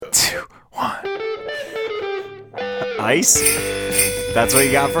Ice? That's what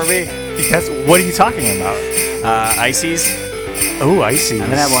you got for me? What are you talking about? Ices? Oh, icy. I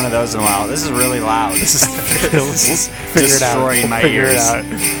haven't had one of those in a while. This is really loud. This is destroying my ears.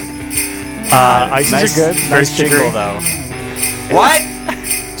 Ices Nice, are good. Nice jingle, chicory. though. What?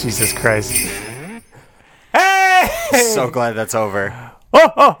 Jesus Christ. Hey! So glad that's over.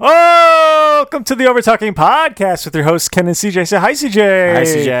 Oh! Welcome to the Over Talking Podcast with your hosts, Ken and CJ. Say hi, CJ. Hi,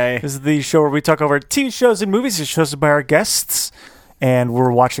 CJ. This is the show where we talk over TV shows and movies. It's hosted by our guests. And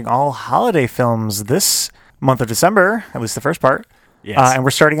we're watching all holiday films this month of December, at least the first part. Yes. And we're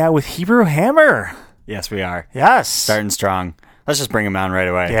starting out with Hebrew Hammer. Yes, we are. Yes. Starting strong. Let's just bring him on right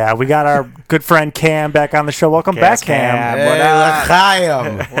away. Yeah, we got our good friend Cam back on the show. Welcome back, Cam. What up?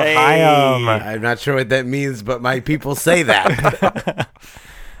 L'chaim. L'chaim. I'm not sure what that means, but my people say that.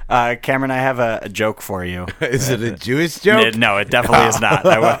 Cameron, I have a joke for you. Is it a Jewish joke? No, it definitely is not.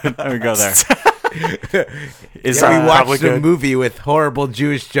 I would go there. We watched a movie with horrible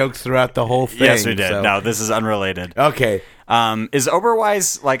Jewish jokes throughout the whole thing. Yes, we did. so- No, this is unrelated. Okay. Is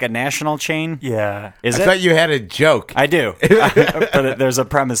Oberweis like a national chain? Yeah. Is I it? thought you had a joke. I do, but there's a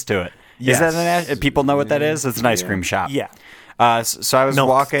premise to it. Yes. Is that people know what that is? It's an ice cream shop. Yeah. So I was Milk,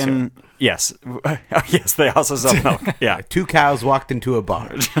 walking. Yes, yes. They also sell milk. Yeah. Two cows walked into a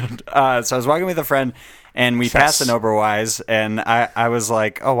bar. So I was walking with a friend, and we passed an Oberweis, and I was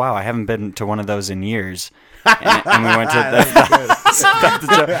like, "Oh wow, I haven't been to one of those in years." And we went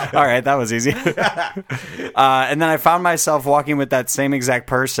to all right, that was easy. And then I found myself walking with that same exact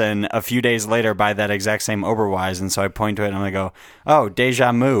person a few days later by that exact same Oberweis, and so I point to it and I go, "Oh,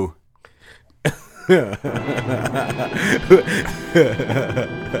 deja vu."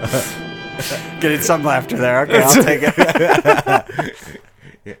 Getting some laughter there. Okay, I'll take it.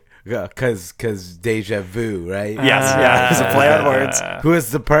 Because deja vu, right? Yes, yeah, it's a play on words. Who is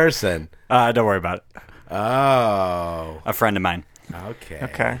the person? Don't worry about it. Oh. A friend of mine. Okay.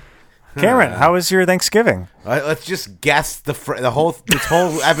 Okay. Cameron, how was your Thanksgiving? Let's just guess this whole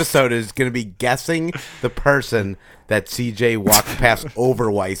episode is going to be guessing the person that CJ walked past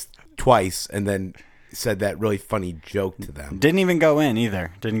Oberweis twice and then said that really funny joke to them. Didn't even go in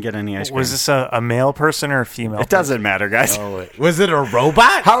either. Didn't get any ice cream. Was this a male person or a female? It doesn't matter, guys. Oh, was it a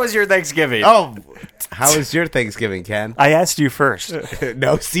robot? How was your Thanksgiving? Oh, how was your Thanksgiving, Ken? I asked you first.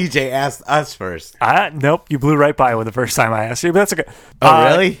 No, CJ asked us first. Nope, you blew right by with the first time I asked you, but that's okay. Oh,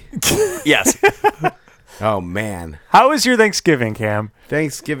 really? Yes. Oh, man. How was your Thanksgiving, Cam?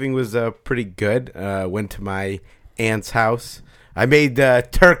 Thanksgiving was pretty good. Went to my aunt's house. I made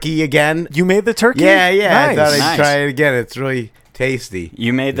turkey again. You made the turkey? Yeah. Nice. I thought I'd Nice. try it again. It's really tasty.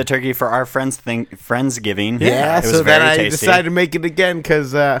 You made the turkey for our Friendsgiving. Yeah, it was so very then I tasty. decided to make it again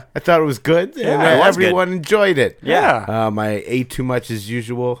because I thought it was good and it was everyone enjoyed it. Yeah. I ate too much as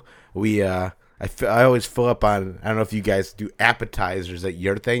usual. I always fill up on, I don't know if you guys do appetizers at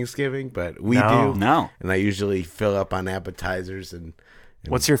your Thanksgiving, but we No. do. No. And I usually fill up on appetizers and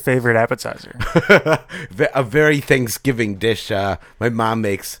What's your favorite appetizer? a very Thanksgiving dish my mom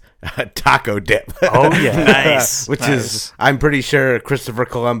makes, taco dip. Oh, yeah. Nice. Which is, I'm pretty sure Christopher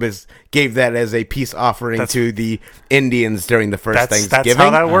Columbus gave that as a peace offering to the Indians during the first Thanksgiving. That's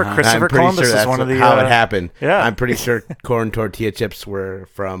how that worked. Christopher I'm pretty Columbus sure is that's one of the... how it happened. yeah. I'm pretty sure corn tortilla chips were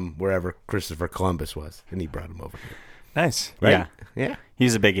from wherever Christopher Columbus was, and he brought them over here. Nice. Right? Yeah. Yeah.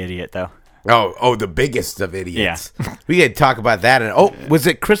 He's a big idiot, though. Oh, the biggest of idiots. Yeah. We could talk about that. And was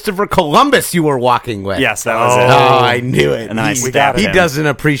it Christopher Columbus you were walking with? Yes, that was Oh, it. I knew it. And then I he stabbed he him. doesn't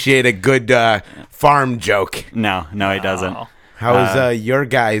appreciate a good farm joke. No, he doesn't. How was your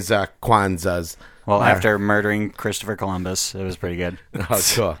guys' Kwanzaa's? Well, after murdering Christopher Columbus, it was pretty good. Oh,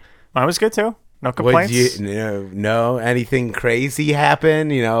 cool. Mine was good, too. No What complaints. no anything crazy happen?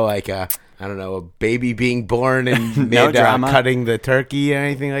 Like I don't know, a baby being born and No drama. Cutting the turkey or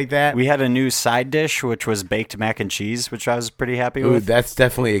anything like that. We had a new side dish, which was baked mac and cheese, which I was pretty happy Ooh, with. that's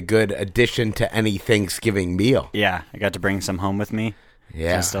definitely a good addition to any Thanksgiving meal. Yeah, I got to bring some home with me.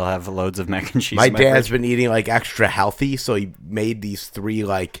 Yeah. I still have loads of mac and cheese. My in dad's fridge. been eating like extra healthy, so he made these 3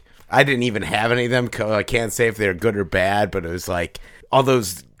 I didn't even have any of them. I can't say if they're good or bad, but it was like all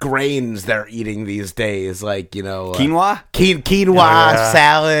those grains they're eating these days, quinoa, quinoa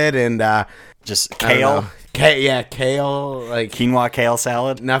salad and just I don't kale, know. Kale, quinoa kale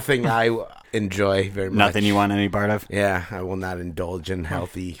salad. nothing I enjoy very much. Nothing you want any part of. Yeah, I will not indulge in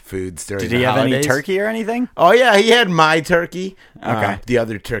healthy foods during Did the he have holidays. any turkey or anything? Oh yeah, he had my turkey. Okay. The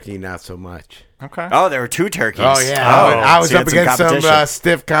other turkey not so much. Okay. Oh, there were 2 turkeys. Oh yeah, Oh, I was so you up had some against some competition.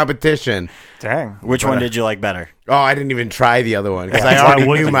 stiff competition. Dang. Which one did you like better? Oh, I didn't even try the other one because I why already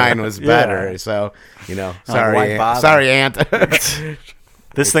would knew you? mine was Yeah. better. So why sorry, bother? sorry, Aunt.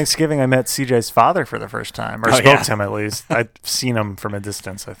 This Thanksgiving, I met CJ's father for the first time, or spoke to him at least. I'd seen him from a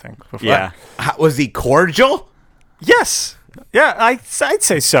distance, I think. Before. Yeah. Was he cordial? Yes. Yeah, I'd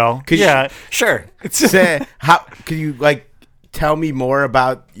say so. Sure. How can you tell me more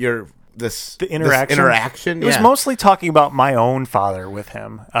about this interaction? It was mostly talking about my own father with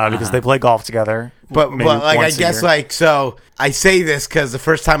him because they play golf together. But I guess so I say this because the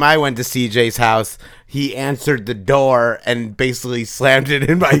first time I went to CJ's house, he answered the door and basically slammed it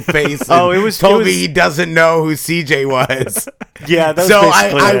in my face. Told me he doesn't know who CJ was. Yeah, so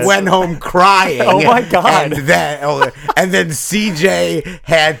I went home crying. Oh my god! And then CJ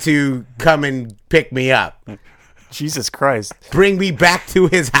had to come and pick me up. Jesus Christ! Bring me back to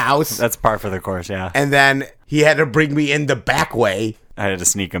his house. That's par for the course, yeah. And then he had to bring me in the back way. I had to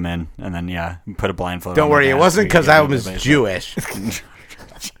sneak him in, and then put a blindfold. Don't on worry, the it gas wasn't because I was basement. Jewish.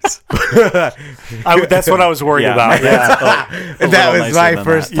 That's what I was worried about. Yeah. That was my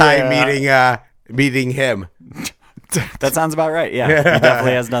first time Yeah. meeting him. That sounds about right. Yeah, he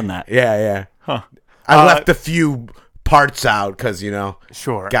definitely has done that. Yeah. Huh. I left a few parts out because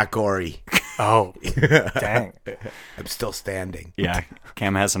Sure. got gory. Oh, dang. I'm still standing. Yeah,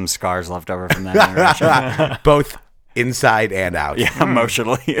 Cam has some scars left over from that interaction. Both inside and out. Yeah,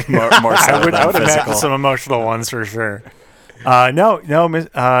 emotionally, more so I would than imagine physical. some emotional ones for sure.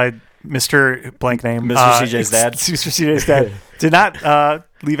 Mr. Blank name, Mr. CJ's dad. Mr. CJ's dad did not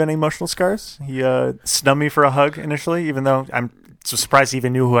leave any emotional scars. He snubbed me for a hug initially, even though I'm so surprised he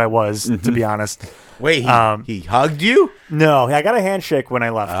even knew who I was. To be honest, Wait, he hugged you? no, I got a handshake when I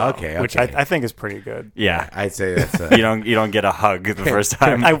left. though, Okay. which I think is pretty good. Yeah, I'd say that's you don't get a hug the first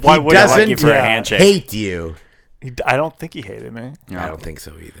time. Why would I like doesn't you for a handshake? hate you. I don't think he hated me. I don't think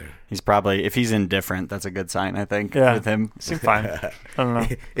so either. He's probably, if he's indifferent, that's a good sign, I think, Yeah, with him. seemed fine. I don't know.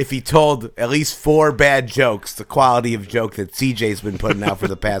 If he told at least 4 bad jokes, the quality of joke that CJ's been putting out for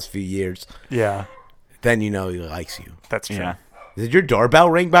the past few years, Yeah, then he likes you. that's true. Yeah. Did your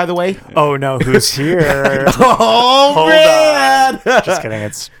doorbell ring, by the way? Oh no, who's here? Oh, Hold man! Just kidding.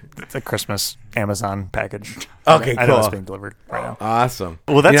 It's a Christmas Amazon package. Okay, I know it's cool. being delivered right now. Awesome.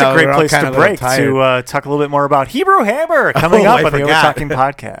 Well, that's a great we're all place kind to of a little break tired. to talk a little bit more about Hebrew Hammer coming Oh, up I on the forgot. Overtalking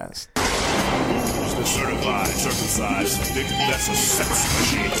podcast. Who's the certified, circumcised dick that's a sex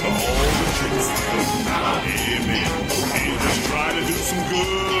machine to all the chicks? Amen. Ain't just trying to do some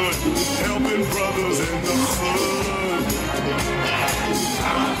good, helping brothers in the hood.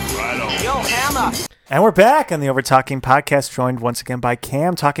 Right on. Yo, Hammer. And we're back on the Overtalking podcast, joined once again by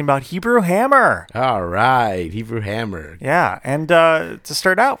Cam, talking about Hebrew Hammer. All right, Hebrew Hammer. Yeah, and to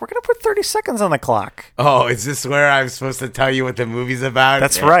start out, we're going to put 30 seconds on the clock. Oh, is this where I'm supposed to tell you what the movie's about?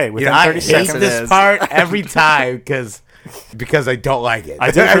 That's right, within I 30 hate seconds. this It is. part every time because I don't like it.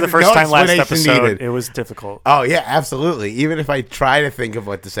 I did it for the first No time last explanation episode. needed. It was difficult. Oh, yeah, absolutely. Even if I try to think of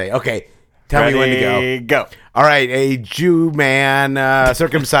what to say. Okay, tell me when to go. Ready, go. All right, a Jew man,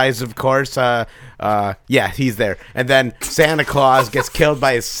 circumcised, of course. Yeah, he's there. And then Santa Claus gets killed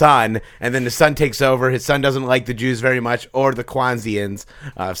by his son, and then the son takes over. His son doesn't like the Jews very much, or the Kwanzaaans.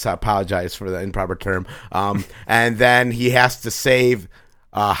 So I apologize for the improper term. And then he has to save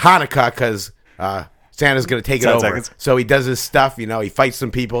Hanukkah because Santa's going to take it 10 over. seconds. So he does his stuff. He fights some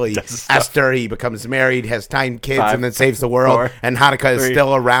people. He Esther. He becomes married, has 9 kids, 5, and then saves the world. 4, and Hanukkah is 3,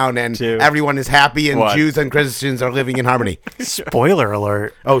 still around, and 2, everyone is happy, and 1. Jews and Christians are living in harmony. Spoiler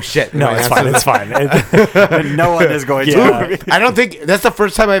alert. Oh shit! No, Am I it's fine. answering It's fine. And no one is going Yeah. to. I don't think that's the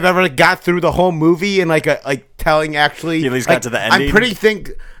first time I've ever got through the whole movie and like telling actually. You at least got to the ending?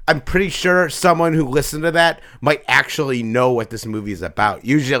 I'm pretty sure someone who listened to that might actually know what this movie is about.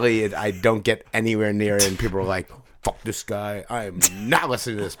 Usually, I don't get anywhere near it, and people are like, "Fuck this guy! I am not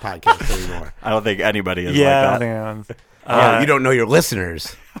listening to this podcast anymore." I don't think anybody is Yeah, like that. man. Oh, you don't know your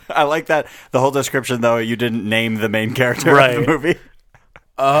listeners. I like that. The whole description, though, you didn't name the main character Right. of the movie.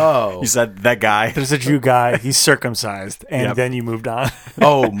 Oh, You said that guy. There's a Jew guy. He's circumcised, and Yep. then you moved on,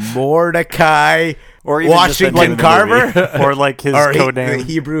 oh, Mordecai, Or even just the name Washington of the Carver, or like his or code the name.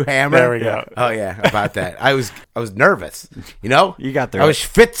 Hebrew Hammer. There we go. Oh yeah, about that. I was nervous. You know, You got through I it. was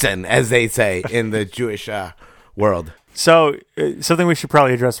schwitzen, as they say in the Jewish world. So something we should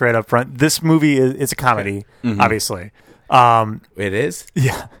probably address right up front. This movie is a comedy, obviously. It is.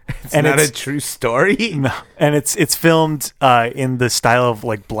 Yeah, It's and not it's a true story. no, and it's filmed in the style of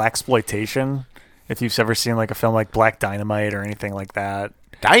like blaxploitation. If you've ever seen like a film like Black Dynamite or anything like that.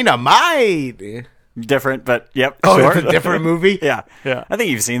 Dynamite. Different, but yep. Oh, sure. it's a different movie. Yeah. Yeah. I think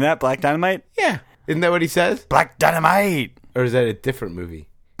you've seen that, Black Dynamite. Yeah. Isn't that what he says? Black Dynamite. Or is that a different movie?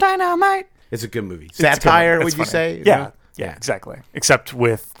 Dynamite. It's a good movie. It's good. Satire, It's would you funny. say? Yeah, No? yeah, exactly. Except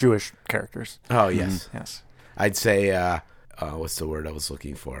with Jewish characters. Oh yes. Yes. I'd say what's the word I was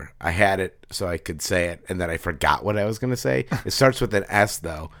looking for? I had it so I could say it, and then I forgot what I was going to say. It starts with an S,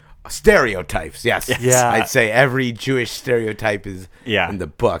 though. Stereotypes, yes. Yeah. I'd say every Jewish stereotype is Yeah. in the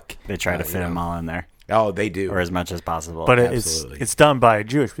book. They try to fit them all in there, Oh, they do. or as much as possible. But Absolutely. it's done by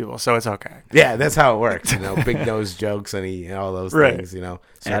Jewish people, so it's okay. Yeah, that's how it works. Big nose jokes and all those Right. things.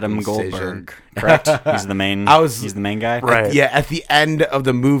 Adam circumcision. Goldberg, correct? He's the main. He's the main guy, Right. Yeah, at the end of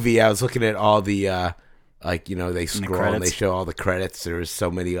the movie, I was looking at all the they scroll and they credits? show all the credits. There was so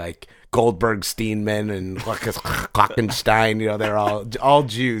many Goldberg, Steinman, and Klockenstein. They're all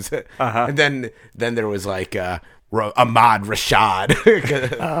Jews. And then there was Ahmad Rashad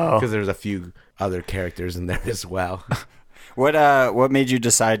because there's a few other characters in there as well. What made you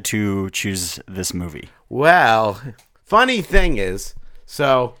decide to choose this movie? Well, funny thing is,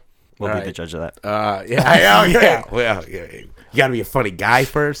 so We'll all be right. the judge of that. Yeah. Well, yeah. You got to be a funny guy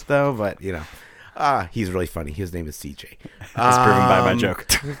first, though. But he's really funny. His name is CJ. That's proven by my joke.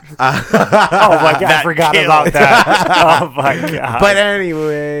 Oh my god, I forgot about that. Oh my god. But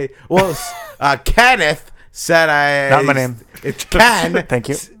anyway, well, Kenneth said Not my name. It's Ken. Thank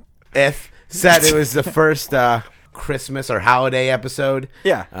you. If said it was the first Christmas or holiday episode.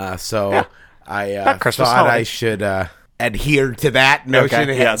 Yeah. So I Not Christmas, thought holiday. I should adhere to that notion.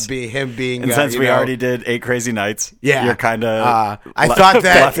 Okay, yes. Him being. And since we already did 8 Crazy Nights, Yeah, you're kind of. I thought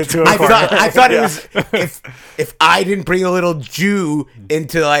that. left it to a corner. I thought it was if I didn't bring a little Jew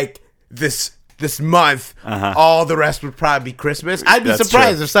into this month, all the rest would probably be Christmas. I'd be That's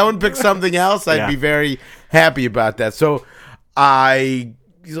surprised true. if someone picked something else. I'd Yeah. be very happy about that. So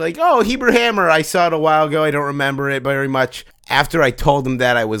he's like, oh, Hebrew Hammer. I saw it a while ago. I don't remember it very much. After I told him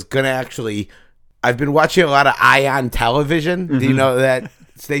that I was gonna actually. I've been watching a lot of Ion Television. Do you know that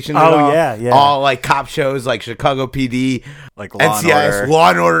station? at Oh, all? yeah. All cop shows like Chicago PD, Like Law and NCIS, Order. Law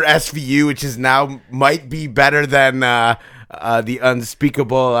and Order SVU, which is now might be better than the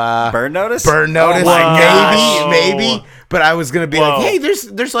unspeakable Burn Notice? Burn Notice, Oh my gosh. maybe. But I was gonna be Whoa. like, hey,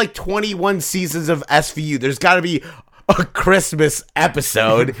 there's 21 seasons of SVU. There's got to be a Christmas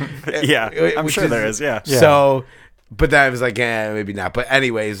episode. Yeah, I'm which sure there is, yeah. So, but then I was like, maybe not. But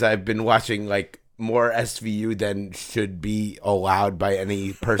anyways, I've been watching more SVU than should be allowed by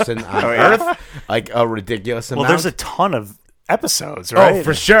any person on Earth, a ridiculous amount. Well, there's a ton of episodes, right? Oh,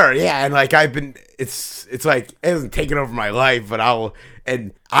 for sure, yeah. And I've been, it's it hasn't taken over my life, but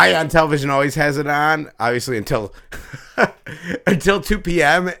and Ion Television always has it on, obviously until 2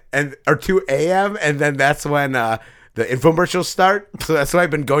 p.m. or 2 a.m. and then that's when the infomercials start. So that's why I've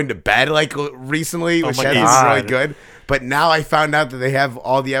been going to bed recently, which my has been God. really good. But now I found out that they have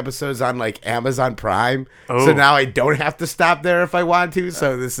all the episodes on Amazon Prime. Oh. So now I don't have to stop there if I want to.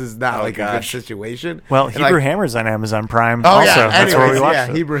 So this is not a good gosh. situation. Well, And, Hebrew Hammer's on Amazon Prime. Oh also. yeah, That's where we anyways, watched yeah,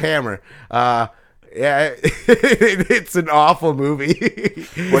 it. Hebrew Hammer. Yeah, it's an awful movie.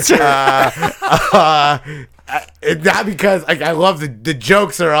 What's your, Not because I love the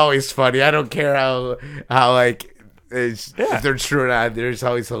jokes are always funny. I don't care how if they're true or not. They're just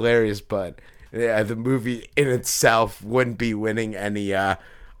always hilarious. But yeah, the movie in itself wouldn't be winning any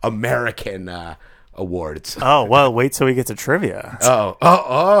American awards. Oh, well, wait till we get to trivia.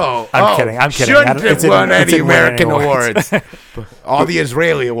 I'm kidding, I'm kidding. Shouldn't It have didn't- won it any didn't win any American awards. awards. All the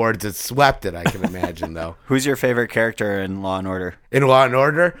Israeli awards, it swept it. I can imagine though. who's your favorite character in Law and Order? In Law and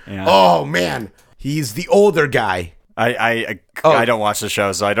Order. Yeah. Oh man, he's the older guy. I don't watch the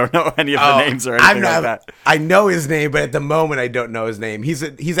show, so I don't know any of the names or anything like that. I know his name, but at the moment I don't know his name. He's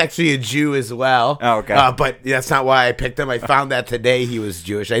actually a Jew as well. Oh, okay. But that's not why I picked him. I found that today he was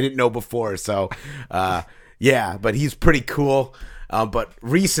Jewish. I didn't know before, so yeah. But he's pretty cool. But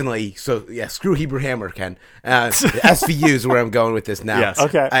recently, so yeah, screw Hebrew Hammer, Ken. SVU is where I'm going with this now. Yes.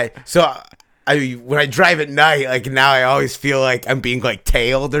 Okay. When I drive at night, now I always feel like I'm being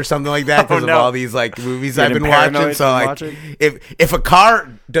tailed or something like that because no. of all these movies I've Getting been watching. paranoid So from watching? if a car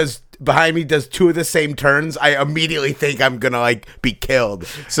behind me does 2 of the same turns, I immediately think I'm gonna be killed.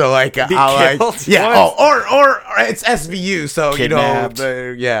 So I'll killed? yeah. What? Oh, or it's SVU. So Kidnapped.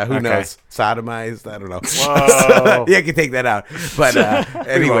 who knows? Sodomized. I don't know. Whoa. Yeah, I can take that out. But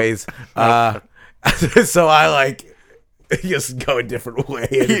anyways, so I just go a different way.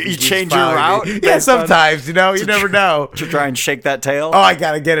 And You it change keeps your following route me. Yeah, based on- sometimes, you never know. To try and shake that tail? Oh, I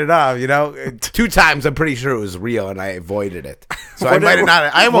gotta get it off. 2 times I'm pretty sure it was real, and I avoided it. So I What- might have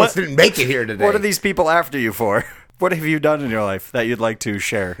not. I almost didn't make it here today. What are these people after you for? What have you done in your life that you'd like to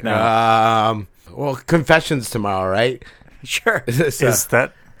share? No. Well, confessions tomorrow, right? Sure. So- Is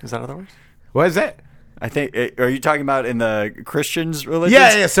that other words? what is it? I think. Are you talking about in the Christians' religion?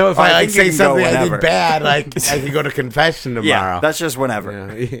 Yeah. So if I think you say can go something I whenever. did bad, like I can go to confession tomorrow. Yeah, that's just whenever.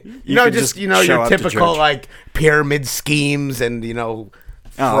 You know, can just show your up to typical church. like pyramid schemes and Oh,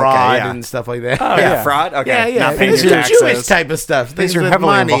 fraud okay, yeah. and stuff like that. Yeah, fraud. Okay, Yeah. Not paying It's your the taxes. Jewish type of stuff. Things you're with heavily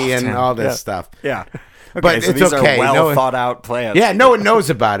money involved and in. all this Yeah. stuff. Yeah. Okay, But so it's these okay. are well No one- thought out plans. Yeah, no one knows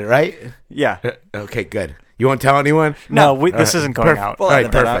about it, right? Yeah. Okay, good. You won't tell anyone? No, this isn't going Perf- out. Well, All right,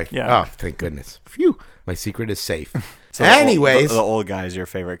 edit that out. perfect. Yeah. Oh, thank goodness. Phew. My secret is safe. So Anyways. the old guy is your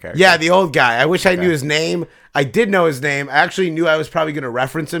favorite character. Yeah, the old guy. I wish I knew his name. I did know his name. I actually knew I was probably going to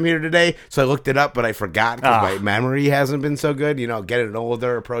reference him here today, so I looked it up, but I forgot because my memory hasn't been so good. Getting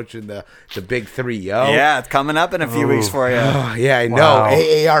older, approaching the big 3-0. Yeah, it's coming up in a few weeks for you. Oh, yeah, I know. Wow.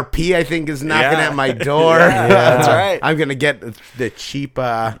 AARP, I think, is knocking Yeah. at my door. Yeah, that's right. I'm going to get the cheap.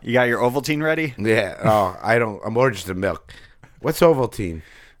 You got your Ovaltine ready? Yeah. Oh, I don't. I'm allergic to milk. What's Ovaltine?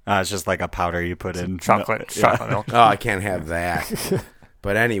 It's just like a powder you put in Chocolate milk. Oh, I can't have that.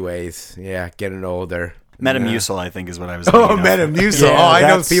 But anyways, yeah, getting older. Metamucil, I think, is what I was. Oh, thinking of. Metamucil. Yeah, I know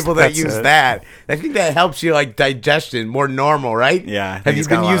that's- people that that's use it. that. I think that helps you like digestion, more normal, right? Yeah, I think Have you it's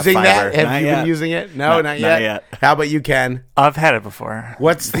got been a lot of using that? fiber. Have Not you yet. been using it? No, not Not yet. yet. How about you, Ken? I've had it before.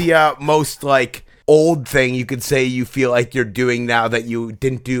 What's the most like old thing you could say you feel like you're doing now that you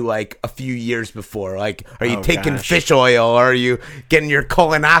didn't do like a few years before? Like, are you Oh, taking gosh. fish oil, or are you getting your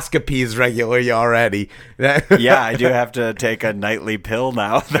colonoscopies regularly already? Yeah, I do have to take a nightly pill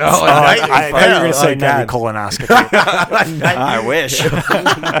now. Oh, That's- I nightly thought you were going to pill. say Oh, nightly God. colonoscopy. I wish.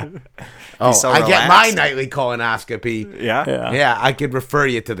 Oh, so I get my relaxed. nightly colonoscopy. Yeah? Yeah. Yeah, I could refer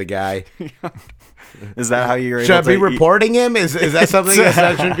you to the guy. Is that how you're Should I able be to eat- reporting him? Is that something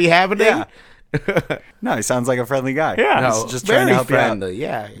that shouldn't be happening? Yeah. No, he sounds like a friendly guy. Yeah. He's just trying very to help friendly. you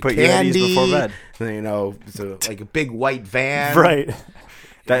out. Yeah, Put you at ease before bed. So like a big white van. Right.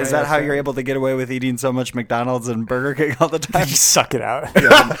 Is that how you're able to get away with eating so much McDonald's and Burger King all the time? You suck it out. You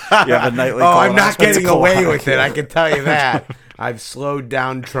have a nightly Oh, I'm not colonoscopy. getting away with it. I can tell you that. I've slowed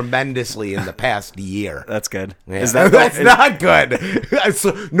down tremendously in the past year. That's good. Yeah. Is that That's not good. I've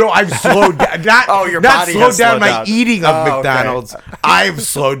slowed down. Not, Oh, your not body slowed has down slowed my down. eating of Oh, okay. McDonald's. I've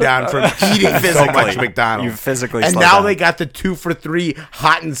slowed down from eating so much Physically. McDonald's. You've physically and slowed now down. they got the 2 for $3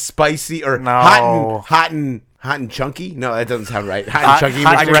 hot and spicy or No. hot and chunky. No, that doesn't sound right. Hot and chunky.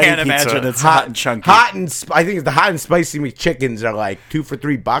 hot I and ready can't pizza. imagine it's hot and chunky. I think the hot and spicy McChickens are like 2 for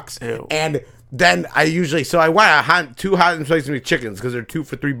 $3. Ew. And then I want two hot and spicy McChickens because they're 2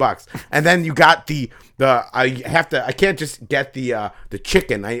 for $3. And then you got I can't just get the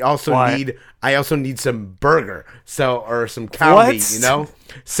chicken. I also Why? need some burger. Or some cow What? meat,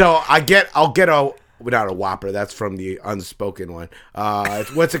 So I'll get not a Whopper. That's from the Unspoken one.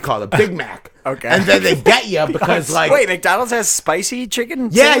 What's it called? A Big Mac. Okay. And then they get you because like Wait, McDonald's has spicy chicken?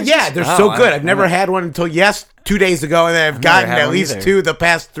 yeah, sandwiches? yeah, they're Oh, so good. I- I've never had one until 2 days ago, and then I've gotten had at one least either. 2 the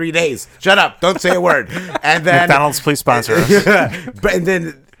past 3 days. Shut up! Don't say a word. And then McDonald's, please sponsor us. but and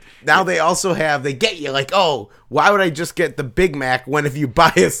then now they also they get you like, oh, why would I just get the Big Mac when if you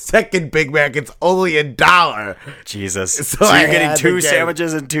buy a second Big Mac, it's only $1? Jesus. So So I you're getting had to 2 get-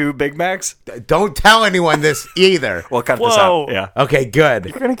 sandwiches and 2 Big Macs? Don't tell anyone this either. We'll cut this Whoa. out. Yeah. Okay, good.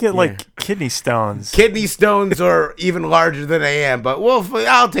 You're going to get like kidney stones. Kidney stones are even larger than I am, but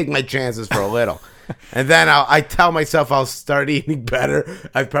I'll take my chances for a little. And then I tell myself I'll start eating better.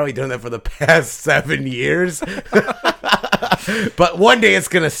 I've probably done that for the past 7 years. But one day it's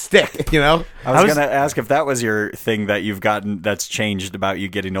going to stick, I was, was- going to ask if that was your thing that you've gotten that's changed about you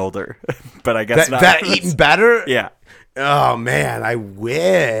getting older. But I guess not. That eating better? Yeah. Oh, man, I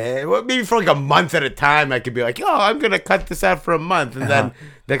wish. Well, maybe for like a month at a time, I could be like, oh, I'm going to cut this out for a month. And then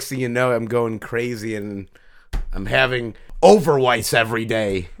next thing you know, I'm going crazy and I'm having Overweiss every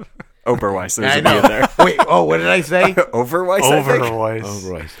day. Oberweis. There's I a B in know. there. Wait, what did I say? Overweis, I think? Overweiss.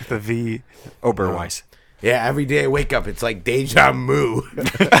 Overweiss. The V. Oberweis. Yeah, every day I wake up, it's like deja vu.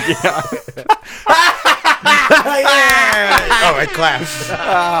 Oh, I clapped.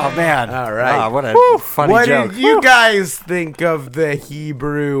 Oh, man. All right. Oh, what a funny What joke. did you guys think of the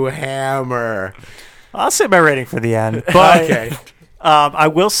Hebrew hammer? I'll save my rating for the end. But Okay. I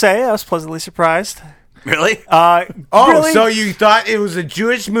will say I was pleasantly surprised. Really? Oh, Really? so you thought it was a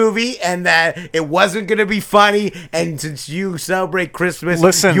Jewish movie and that it wasn't going to be funny, and since you celebrate Christmas,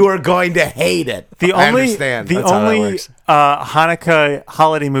 Listen. you are going to hate it. The I only understand. the That's how that only works. Hanukkah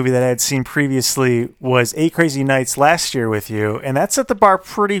holiday movie that I had seen previously was 8 Crazy Nights last year with you, and that set the bar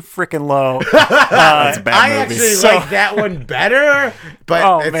pretty freaking low. That's a bad I movie. actually So- like that one better, but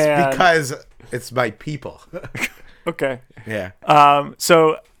Oh, it's man. because it's my people. Okay. Yeah.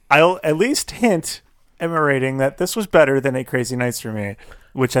 So I'll at least hint in my rating that this was better than 8 Crazy Nights for me.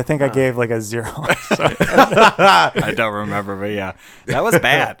 which I think I gave like a 0. I don't remember, but yeah, that was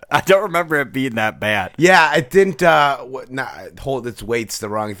bad. I don't remember it being that bad. Yeah, it didn't hold its weight's the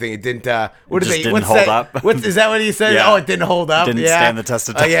wrong thing. It didn't what Just is it? didn't What's hold that? up. What is that what he said? Yeah. Oh, it didn't hold up. Didn't yeah. stand the test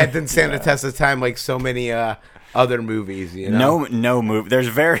of Oh, yeah, time. it didn't stand the test of time like so many other movies, you know. No movie. There's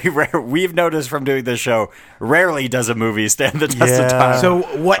very rare. We've noticed from doing this show, rarely does a movie stand the test Yeah. of time. So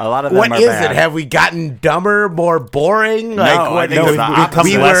what? A lot of them what are is bad. it? Have we gotten dumber, more boring? No, I what think is it's the it? We've become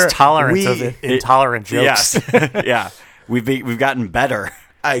We less were- tolerant we- of intolerant jokes. Yes, yeah. We've gotten better.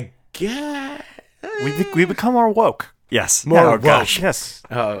 I guess. We become more woke. Yes. More oh woke. gosh. Yes.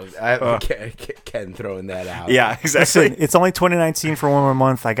 Oh, Ken throwing that out. Yeah. Exactly. Listen, it's only 2019 for one more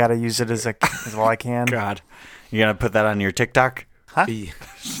month. I got to use it as well I can. God, you gonna put that on your TikTok? Huh?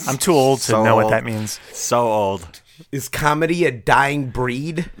 I'm too old to So know what old. that means. So old. Is comedy a dying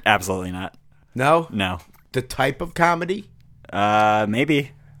breed? Absolutely not. No. No. The type of comedy?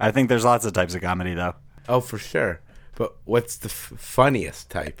 Maybe. I think there's lots of types of comedy though. Oh, for sure. But what's the funniest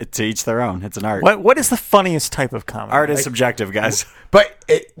type? To each their own. It's an art. What is the funniest type of comedy? Art is subjective, guys. But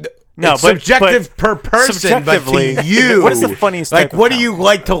No, it's but- subjective per person. But subjectively, to you, what is the funniest Like, type of what do comedy? you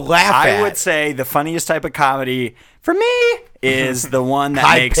like to laugh at? I would say the funniest type of comedy for me is the one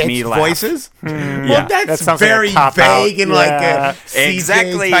that makes me high-pitched laugh. voices. Yeah. Well, that's That sounds like a very cop-out. vague and Yeah. like a CJ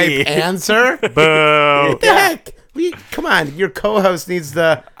Exactly. type answer. Boo. What the heck? Come on, your co-host needs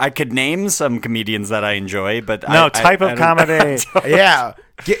the I could name some comedians that I enjoy, but No, I type of don't- comedy. yeah.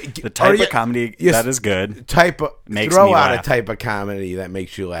 The type of comedy yes, that is good. Type of, Makes throw me out laugh. a type of comedy that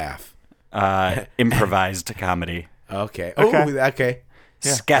makes you laugh. Improvised comedy, Okay. Okay. Oh, okay.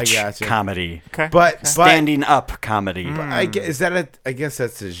 sketch I gotcha. comedy, Okay. But standing up comedy. I guess, is that a? I guess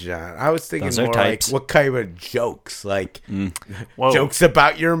that's a genre. I was thinking Those are more types. like what kind of jokes, like Whoa. jokes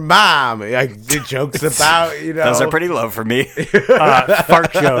about your mom, like the jokes about Those are pretty low for me.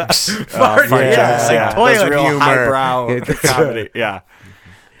 Fart jokes. fart, Fart yeah, jokes, like yeah. toilet Those real humor. highbrow comedy. Yeah.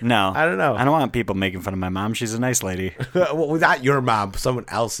 No, I don't know. I don't want people making fun of my mom. She's a nice lady. Well, not your mom, someone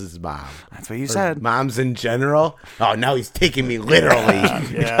else's mom. That's what you said. Moms in general. Oh, now he's taking me literally.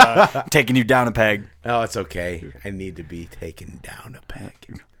 Yeah. Taking you down a peg. Oh, it's okay. I need to be taken down a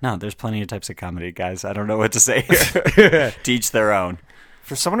peg. No, there's plenty of types of comedy, guys. I don't know what to say here. Teach their own.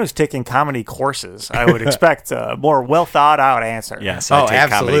 For someone who's taking comedy courses, I would expect a more well thought out answer. Yes, I Oh, take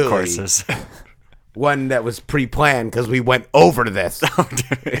absolutely. comedy courses. One that was pre-planned because we went over this.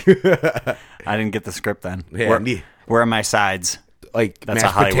 I didn't get the script then. Yeah, where are my sides? Like That's a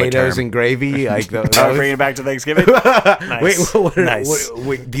mashed Hollywood potatoes term. and gravy. Like those. Oh, bring it back to Thanksgiving. Wait, Nice.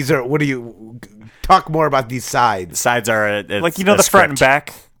 wait, these are. What do you talk more about these sides? Sides are Like, you know, the front and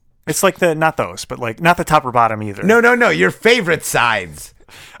back? It's like not those, but like not the top or bottom either. No. Your favorite sides.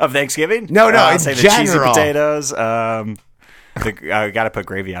 of Thanksgiving. No, I'll in say the cheesy general. potatoes. I got to put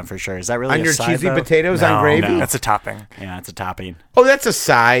gravy on for sure. Is that really On a your side, cheesy though? potatoes No, on gravy? no. That's a topping. Yeah, it's a topping. Oh, that's a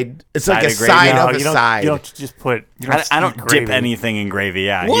side. It's Side like a of gravy? side No, of a you don't, side. You don't just put. You don't I don't eat dip gravy. anything in gravy.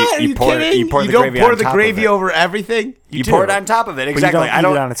 Yeah, What? Are you pour kidding? you pour the don't gravy pour on the top gravy of it. over everything? You do. pour it on top of it. you Exactly. don't I eat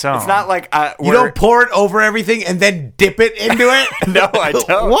don't. it on its own. It's not like You don't pour it over everything and then dip it into it? No, I don't.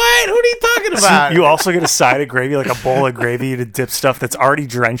 What? What are you talking about? You also get a side of gravy, like a bowl of gravy to dip stuff that's already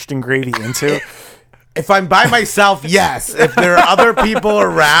drenched in gravy into. If I'm by myself, yes. If there are other people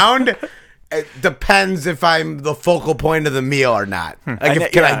around, it depends if I'm the focal point of the meal or not.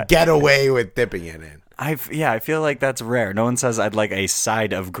 Like, can I get away with dipping it in? I feel like that's rare. No one says I'd like a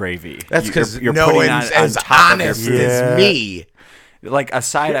side of gravy. That's because you're no putting one's on as top of your honest food. as me. Like a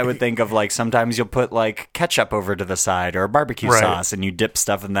side, I would think of like sometimes you'll put like ketchup over to the side or barbecue Right. sauce, and you dip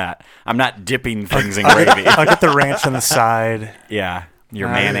stuff in that. I'm not dipping things in gravy. I'll get the ranch on the side. Yeah, your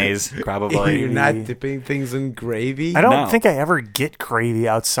mayonnaise probably. You're not dipping things in gravy? I don't No. think I ever get gravy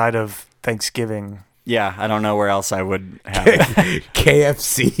outside of Thanksgiving. Yeah, I don't know where else I would have it.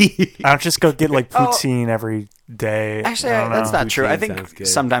 KFC. I don't just go get like poutine every day. Actually, I don't that's know. not true. I Poutine sounds think good.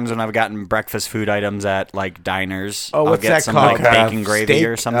 sometimes when I've gotten breakfast food items at like diners, Oh, I'll what's get that some called? like bacon gravy Steak?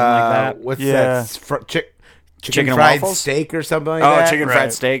 or something like that. What's Yeah. that? Chicken and fried waffles? steak or something like Oh, that? chicken Right.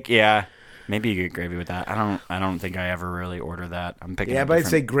 fried steak. Yeah, maybe you get gravy with that. I don't think I ever really order that. I'm picking. Yeah, up but I'd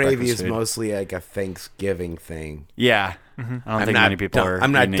say different gravy breakfast is food. mostly like a Thanksgiving thing. Yeah, I don't think many people are.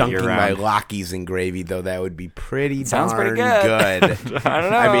 I'm not eating it dunking my year-round. Lockies in gravy, though. That would be pretty Sounds darn pretty good. I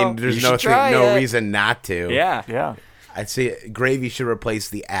don't know. I mean, there's You no should try it. reason not to. Yeah, Yeah. I'd say gravy should replace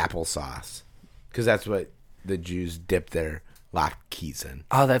the applesauce because that's what the Jews dip their Lockies in,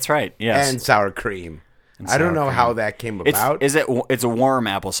 Oh, that's right. Yes. and sour cream. I don't sour know cream. how that came It's about. it's a warm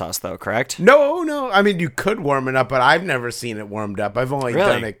applesauce though, correct? No. I mean, you could warm it up, but I've never seen it warmed up. I've only Really?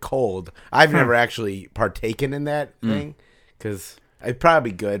 done it cold. I've never actually partaken in that thing because It's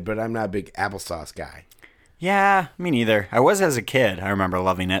probably good, but I'm not a big applesauce guy. Yeah, me neither. I was as a kid. I remember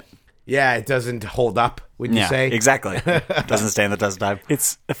loving it. Yeah, it doesn't hold up, would you Yeah, say? exactly. Doesn't stand the test of time.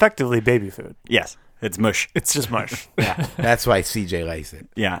 It's effectively baby food. Yes, it's mush. It's just mush. Yeah, That's why CJ likes it.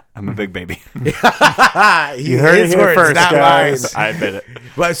 yeah. I'm a big baby. You heard it here first, not guys. mine. I admit it.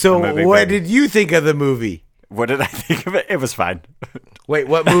 But so, I'm a big what baby. did you think of the movie? What did I think of it? It was fine. Wait,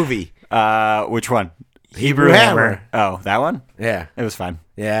 what movie? Which one? Hebrew Hammer. Oh, that one? Yeah, It was fine.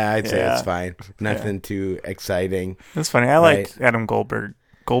 yeah, I'd say Yeah. it's fine. Nothing too exciting. That's funny. I like Adam Goldberg.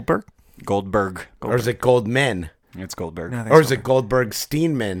 Goldberg? Goldberg. Or is it Goldman? It's Goldberg. No, Or is it Goldberg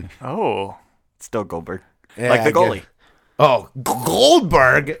Steenman? Oh. It's still Goldberg. Yeah, like the I goalie. guess. Oh,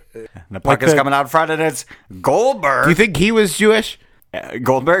 Goldberg. And the puck is the- coming out front and it's Goldberg. Do you think he was Jewish?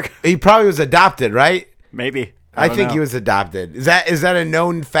 Goldberg? He probably was adopted, right? Maybe. I don't think know. he was adopted. Is that a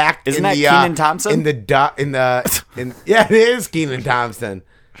known fact? Isn't in that the, Kenan Thompson? Yeah, it is Kenan Thompson.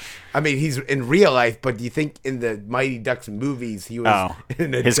 I mean, he's in real life, but do you think in the Mighty Ducks movies he was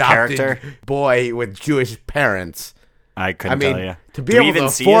an his adopted character? boy with Jewish parents? I I couldn't mean, tell you. to be Do we able to even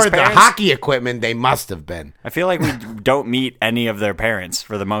see his afford the parents? hockey equipment, they must have been. I feel like we don't meet any of their parents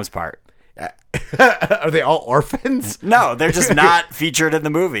for the most part. Are they all orphans? No, they're just not featured in the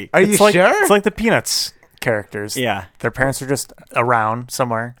movie. Are you It's like, sure? It's like the Peanuts characters. Yeah. Their parents are just around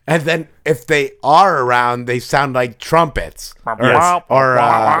somewhere. And then if they are around, they sound like trumpets. Yes. Or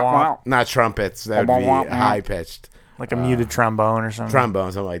not trumpets. That would be high pitched. Like a muted trombone or something.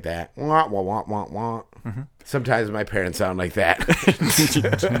 Trombone, something like that. Wah, wah, wah, wah, wah. Sometimes my parents sound like that.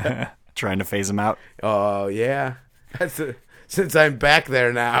 Trying to phase them out. Oh yeah, since I'm back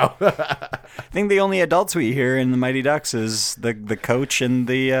there now. I think the only adults we hear in the Mighty Ducks is the coach and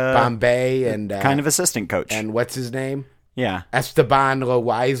the Bombay and kind of assistant coach. and what's his name? Yeah, Esteban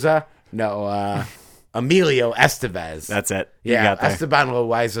Loaiza? No, Emilio Estevez. that's it. You Yeah, got there. Esteban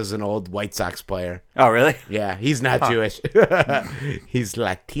Loaiza's an old White Sox player. Oh, really? Yeah, he's not Jewish. He's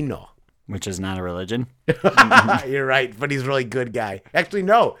Latino. Which is not a religion. You're right, but he's a really good guy. Actually,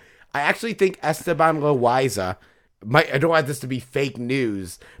 no. I actually think Esteban Loaiza I don't want this to be fake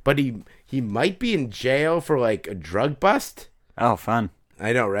news, but he might be in jail for like a drug bust. Oh, fun.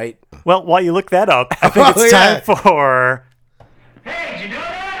 I know, right? Well, while you look that up, I think it's yeah. time for...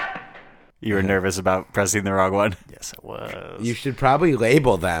 You were nervous about pressing the wrong one. Yes, it was. You should probably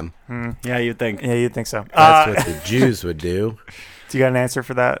label them. Yeah, you'd think. Yeah, you'd think so. That's what the Jews would do. Do you got an answer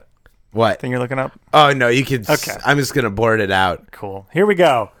for that What? thing you're looking up? Oh no, you can. Okay. I'm just gonna board it out. Cool. Here we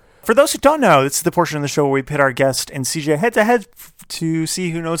go. For those who don't know, this is the portion of the show where we pit our guest and CJ head-to-head to see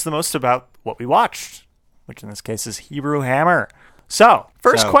who knows the most about what we watched, which in this case is Hebrew Hammer. So,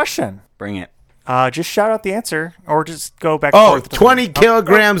 first question. Bring it. Just shout out the answer, or just go back and Oh, forth. 20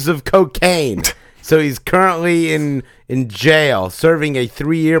 kilograms of cocaine. So he's currently in jail, serving a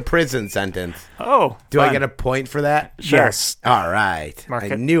 3-year prison sentence. Oh, Do I get a point for that? Yes. All right. Mark I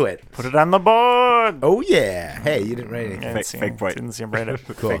it. knew it. Put it on the board. Oh yeah. Hey, you didn't write anything. Didn't see fake him- point. Didn't see him write it.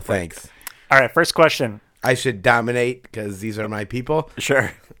 Cool. Thanks. All right, first question. I should dominate because these are my people.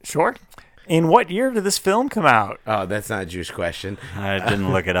 Sure. Sure. In what year did this film come out? Oh, that's not a Jewish question. I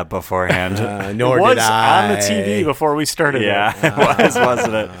didn't look it up beforehand. Nor It was did I. on the TV before we started. yeah, it. it was,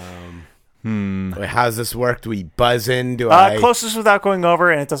 wasn't it? Wait, how's this work? Do we buzz in? Do I? Closest without going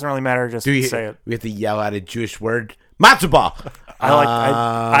over, and it doesn't really matter. Just Do we, say it. we have to yell out a Jewish word? Matzo ball.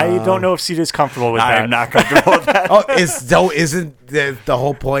 I don't know if CJ's comfortable with that. I'm not comfortable with that. Oh, isn't the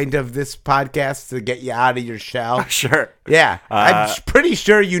whole point of this podcast to get you out of your shell? Sure. Yeah, I'm pretty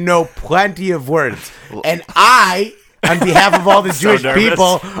sure you know plenty of words, and I, on behalf of all the So Jewish nervous.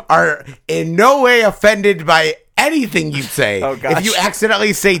 people, are in no way offended by anything you say. Oh, gosh. If you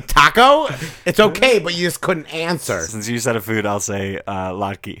accidentally say taco, it's okay, but you just couldn't answer. Since you said a food, I'll say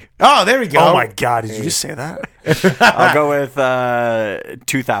latke. Oh, there we go. Oh my God! Did you just say that? I'll go with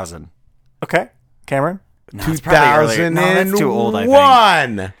 2000. Okay, Cameron. No, it's probably earlier. No, that's too old, I think.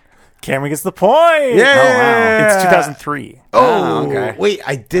 2001. Cameron gets the point. Yeah. It's 2003. Oh, okay. Wait,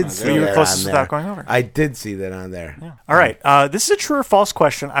 I did see You were that closest on there. without going over. I did see that on there. All right. This is a true or false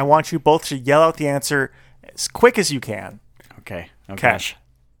question. I want you both to yell out the answer as quick as you can. Okay. Oh, Okay. gosh.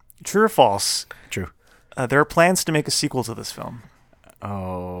 True or false? True. There are plans to make a sequel to this film.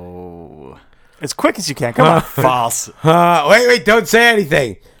 Oh. As quick as you can. Come on. False. Wait, don't say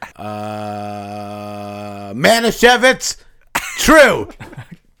anything. Manischewitz, true.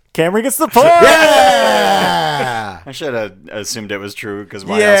 Cameron gets the point. Yeah. I should have assumed it was true because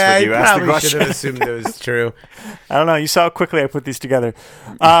why Yeah, else would you ask the probably should question? have assumed it was true. I don't know. You saw how quickly I put these together.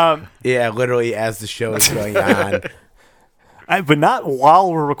 Yeah, literally as the show is going on. But not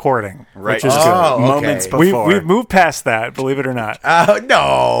while we're recording. Right. Which is Oh, good. okay. Moments before. We've moved past that, believe it or not.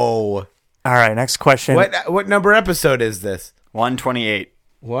 No. All right, next question. What number episode is this? 128.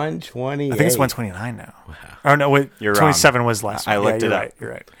 128. I think it's 129 now. Oh, no, wait. You're 27 was last I week. looked you're it right. up. You're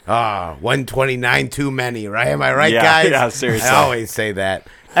right. 129 too many, right? Am I right, Yeah, guys? yeah, seriously. I always say that.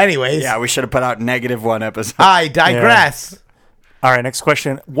 Anyways, Yeah, we should have put out -1 episode. I digress. All right, next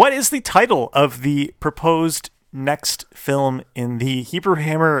question. What is the title of the proposed next film in the Hebrew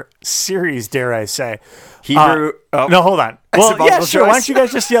Hammer series, dare I say? Hebrew. oh, No, hold on. I Well, said yeah, multiple sure. Why choice. don't you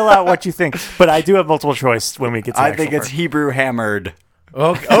guys just yell out what you think? But I do have multiple choice when we get to the I think actual it's part. Hebrew Hammered.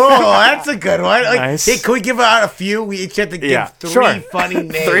 Okay. Oh, that's a good one. Like, Nice. hey, can we give out a few? We each have to give Yeah, 3 sure. funny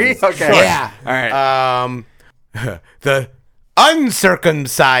names. 3? Okay. Yeah. All right. The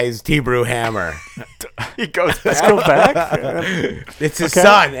uncircumcised Hebrew Hammer. he goes Let's go back. It's his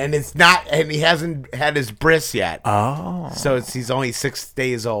son, and it's not, and he hasn't had his bris yet. Oh, So he's only 6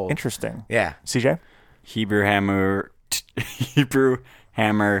 days old. interesting. Yeah. CJ? Hebrew Hammer. Hebrew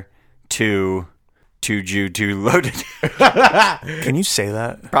Hammer 2. 2 Jew 2 loaded. Can you say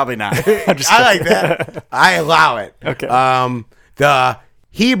that? Probably not. I like that. I allow it. Okay. The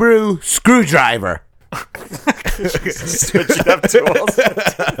Hebrew screwdriver. Switching up tools.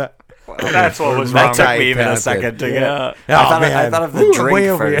 That's what was That wrong. took I me even a passed second it. to get. Yeah. I man. thought of the Ooh, drink way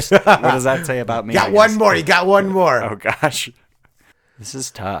over first. here. What does that say about me? I Got one guess? more. You got one more. Oh gosh, this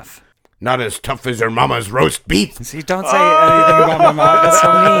is tough. Not as tough as her mama's roast beef. See, don't say anything about my mom. That's so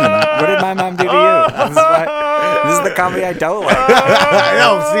mean. What did my mom do to you? This is the comedy I don't like. I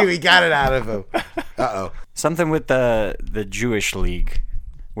know. See, we got it out of him. Uh-oh. Something with the Jewish League.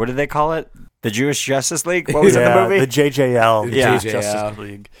 What did they call it? The Jewish Justice League? What was in the movie? The JJL. The Yeah. Jewish Justice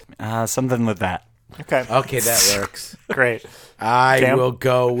League. Something with that. Okay. Okay, that works. Great. I Cam? will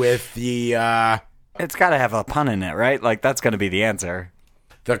go with the It's got to have a pun in it, right? Like, that's going to be the answer.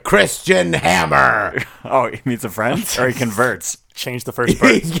 Christian Hammer. Oh, he meets a friend? Or he converts. Change the first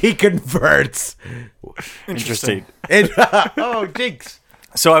part. he converts. Interesting. Oh, jinx.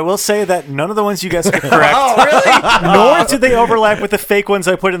 So I will say that none of the ones you guys got correct. Oh, really? Nor did they overlap with the fake ones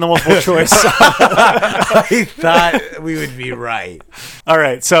I put in the multiple choice. I thought we would be right. All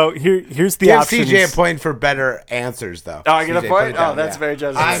right, so here's the Give options. CJ a point for better answers, though. Oh, I get a CJ, point? put it down, Oh, that's yeah. very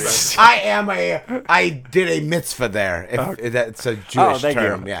generous. I did a mitzvah there. If that's a Jewish Oh, thank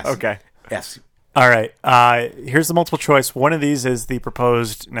term, you. yes. Okay. Yes. All right, here's the multiple choice. One of these is the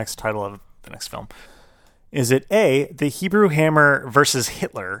proposed next title of the next film. Is it A, The Hebrew Hammer versus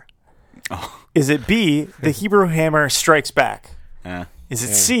Hitler? Oh. Is it B, The Hebrew Hammer Strikes Back? Yeah. Is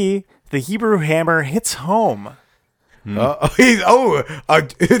it C, The Hebrew Hammer Hits Home? He's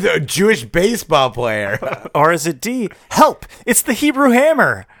a Jewish baseball player. Or is it D, Help, It's the Hebrew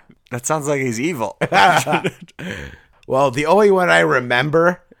Hammer? That sounds like he's evil. Well, the only one I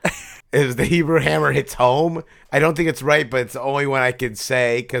remember is the Hebrew Hammer Hits Home. I don't think it's right, but it's the only one I could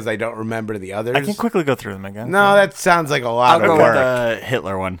say because I don't remember the others. I can quickly go through them again. No, that sounds like a I'll lot go of with work. the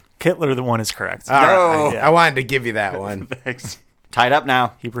Hitler one. Hitler, the one is correct. All right. No. I wanted to give you that one. Thanks. Tied up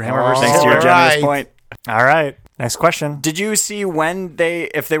now. Hebrew Hammer versus Thanks to Hitler. your generous Right. point. All right, next question. Did you see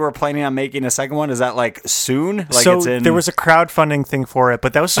if they were planning on making a second one? Is that like soon? Like So it's in... there was a crowdfunding thing for it,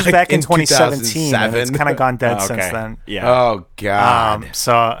 but that was just Like back in in 2017. And it's 2007. kind of gone dead Oh, since okay. then. Yeah. Oh, God.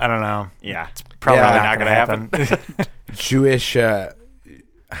 So I don't know. yeah. Probably Yeah. not going to happen. Jewish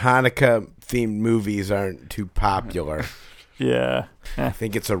Hanukkah-themed movies aren't too popular. Yeah. I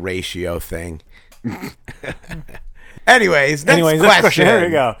think it's a ratio thing. Anyways, next Next question. Here we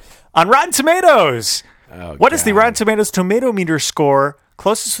go. On Rotten Tomatoes, what is the God. Rotten Tomatoes tomato meter score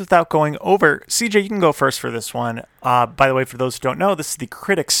closest without going over? CJ, you can go first for this one. By the way, for those who don't know, this is the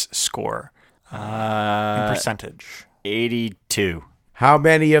critics' score in percentage. 82. How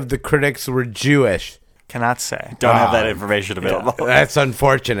many of the critics were Jewish? Cannot say. Don't have that information available. That's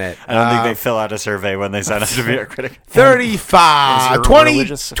unfortunate. I don't think they fill out a survey when they sign up to be a critic. 35, Is it 20,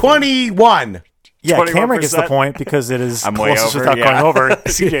 religious? 21. Yeah, Cameron gets the 21%. point because it is I'm way closest over, without yeah. going over.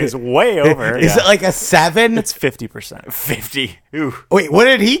 CJ is way over. Is it like a 7? It's 50%. 50. Ooh. Wait, what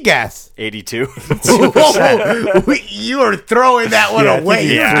did he guess? 82. Whoa, you are throwing that one Yeah, I think away.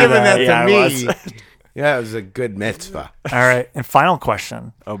 you You're threw giving that. that, Yeah, I to was. me. Yeah, it was a good mitzvah. All right, and final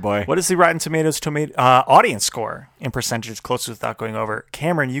question. Oh, boy. What is the Rotten Tomatoes audience score in percentage closest without going over?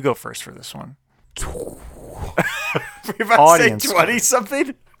 Cameron, you go first for this one. We're about Audience to say 20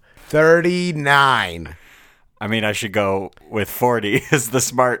 something? 39. I mean, I should go with 40 is the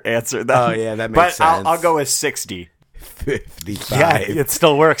smart answer. Then. Oh, yeah, that makes but sense. I'll go with 60. 55. Yeah, it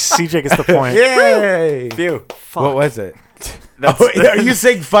still works. CJ gets the point. Yay! Phew. What was it? Are you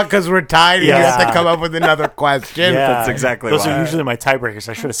saying fuck because we're tied? And Yeah. you have to come up with another question. That's exactly Those why. are usually my tiebreakers.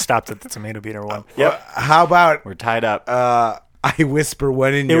 I should have stopped at the tomato beater one. How about We're tied up. I whisper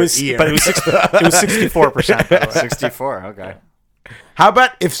one in It your was, ear? but it was 64%. By the way. 64. Okay. How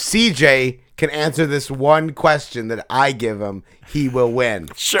about if CJ can answer this one question that I give him, he will win.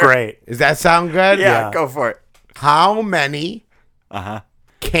 Sure. Great. Does that sound good? Yeah, Yeah. go for it. How many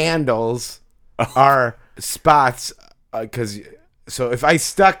candles are spots? So if I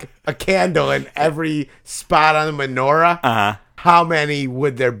stuck a candle in every spot on the menorah, how many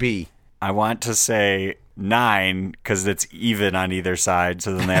would there be? I want to say 9 because it's even on either side,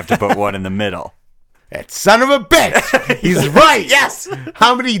 so then they have to put one in the middle. That son of a bitch! He's right. Yes.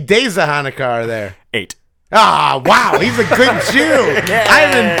 How many days of Hanukkah are there? 8. Ah, wow, he's a good Jew.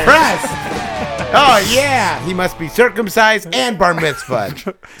 I'm impressed. Oh, yeah. He must be circumcised and bar mitzvah.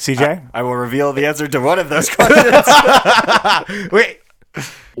 CJ? I will reveal the answer to one of those questions. Wait.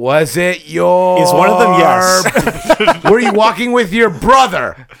 Was it your... Is one of them yes? Were you walking with your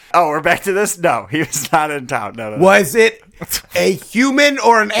brother? Oh, we're back to this? No, he was not in town. No. Was it a human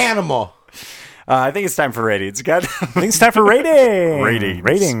or an animal? I think it's time for ratings again. I think it's time for rating.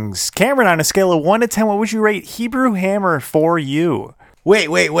 Ratings. Cameron, on a scale of 1 to 10, what would you rate Hebrew Hammer for you?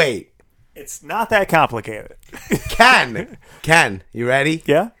 Wait. It's not that complicated. Ken, you ready?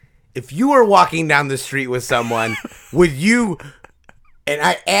 Yeah? If you were walking down the street with someone, would you... And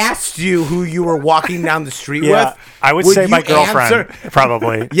I asked you who you were walking down the street Yeah. with. I would say you my girlfriend, answer-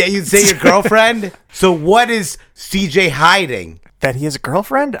 probably. Yeah, you'd say your girlfriend? So what is CJ hiding? That he has a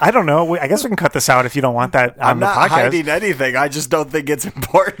girlfriend? I don't know. I guess we can cut this out if you don't want that on I'm the not podcast. hiding anything. I just don't think it's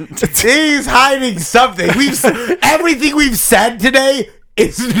important. He's hiding something. Everything we've said today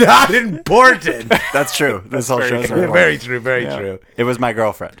is not important. That's true. This whole show's important. Very true, very true. It was my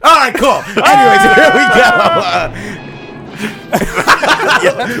girlfriend. All right, cool. Anyways, here we go.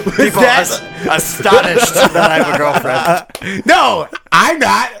 People astonished that I have a girlfriend. No, I'm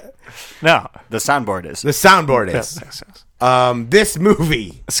not. No. The soundboard is. The soundboard is. Yes. This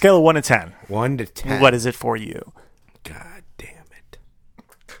movie, A scale of 1 to 10. 1 to 10. What is it for you? God damn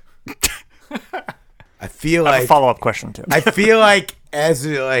it. I feel I have a like follow-up question, too. I feel like as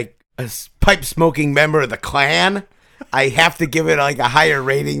a pipe smoking member of the Klan, I have to give it like a higher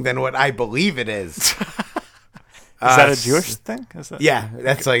rating than what I believe it is. Is that a Jewish thing? Is that... Yeah,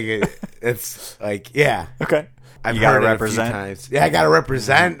 that's like it's like yeah. Okay. I've You gotta heard it a few represent. times. Yeah, I gotta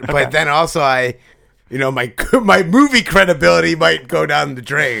represent, but then also my movie credibility might go down the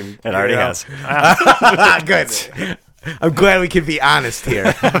drain. It already you know? has. Good. I'm glad we can be honest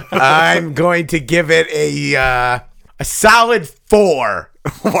here. I'm going to give it a solid 4.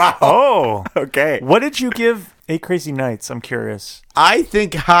 Wow. Oh. Okay. What did you give 8 Crazy Nights? I'm curious. I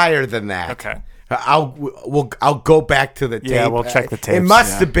think higher than that. Okay. I'll go back to the tape. Yeah, we'll check the It tapes,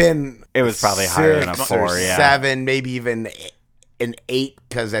 must yeah. have been. It was probably higher than a 6 4, or yeah. 7, maybe even an 8.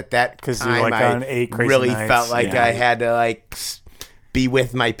 Because at that 'Cause you time, like I on 8 Crazy really Nights, felt like yeah. I had to be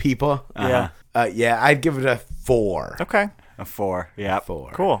with my people. Yeah. Yeah, I'd give it a 4. Okay. A 4. Yeah.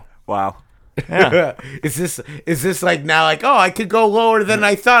 4. Cool. Wow. Yeah. Is this like now like I could go lower than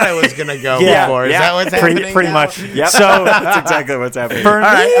I thought I was gonna go Yeah, before? Is yeah. that what's happening? Pretty now? much. Yep. So That's exactly what's happening. for me,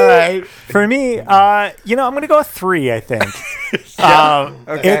 All right. for me, I'm going to go a 3, I think.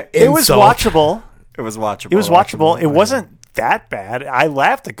 Okay. It was Insult. watchable. It was watchable. It was watchable. It wasn't that bad. I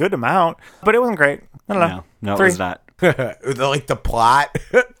laughed a good amount, but it wasn't great. I don't know. No, it 3. was not. Like the plot.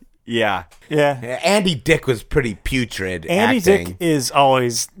 Yeah. Yeah. Andy Dick was pretty putrid. Andy acting. Dick is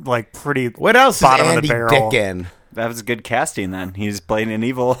always like pretty. What else is bottom of the Andy barrel. Dick in? That was good casting then. He's playing an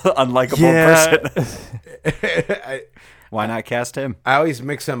evil, unlikable Yeah. person. Why not cast him? I always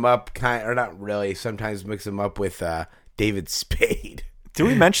mix him up, or not really. Sometimes mix him up with David Spade. Did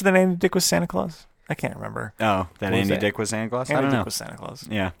we mention that Andy Dick was Santa Claus? I can't remember. Oh, that was Andy that? Dick was Santa Claus? I Andy don't Dick know. was Santa Claus.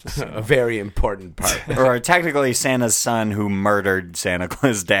 Yeah. A very important part. Or technically Santa's son who murdered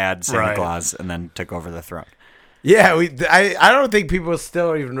his dad, Santa Right. Claus, and then took over the throne. Yeah, I don't think people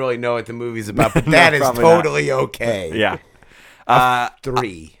still even really know what the movie's about, but that is probably not. totally okay. Yeah.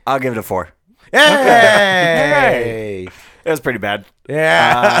 3. I'll give it a 4. Hey! It was pretty bad.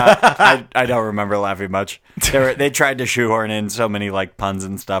 Yeah. I don't remember laughing much. They tried to shoehorn in so many puns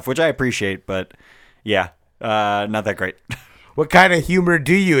and stuff, which I appreciate, but yeah, not that great. What kind of humor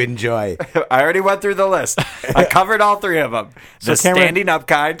do you enjoy? I already went through the list. I covered all 3 of them: the Cameron- standing up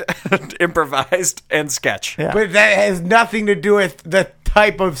kind, improvised, and sketch. Yeah. But that has nothing to do with the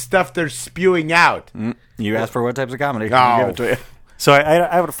type of stuff they're spewing out. You asked for what types of comedy? Oh. I'll give it to you. So I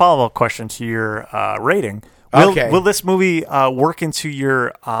have a follow-up question to your rating. Okay. Will this movie work into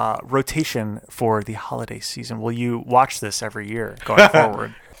your rotation for the holiday season? Will you watch this every year going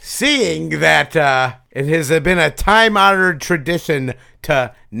forward? Seeing that it has been a time-honored tradition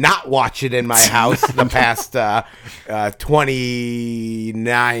to not watch it in my house the past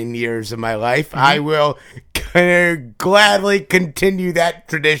 29 years of my life, I will gladly continue that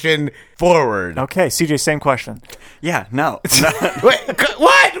tradition forward. Okay, CJ, same question. Yeah, no. Wait,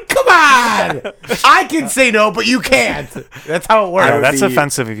 what? Come on! I can say no, but you can't. That's how it works. Yeah, that's be-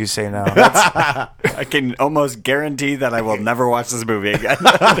 offensive if you say no. I can almost guarantee that I will never watch this movie again.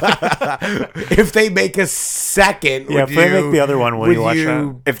 If they make a second, Yeah, would if they you- make the other one, will would you watch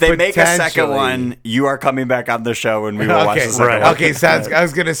that? If they make a second potentially- one, you are coming back on the show and we will watch Okay, the second right. one. Okay, so I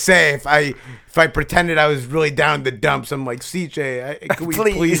was gonna say if I pretended I was really down in the dumps, I'm like, CJ, can we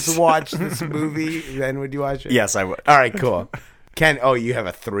please watch this movie? Then would you watch it? Yes, I would. All right, cool. Ken, oh, you have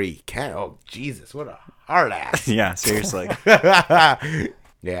a 3. Ken, oh Jesus, what a hard ass. Yeah, seriously.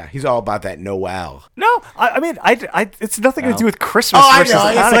 Yeah, he's all about that Noel. No, I mean, it's nothing to do with Christmas Oh, I versus know.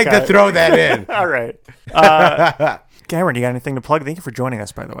 I just like to Hanukkah. throw that in. All right. Cameron, you got anything to plug? Thank you for joining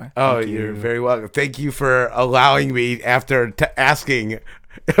us, by the way. Oh, you're very welcome. Thank you for allowing me after asking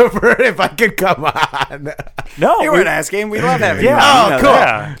for if I could come on. No, You weren't asking. We love having Yeah. you. Oh, You know cool.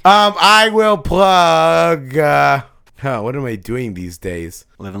 that. Yeah. I will plug. What am I doing these days?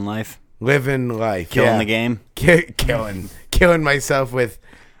 Living life. Living life, Killing the game. killing myself with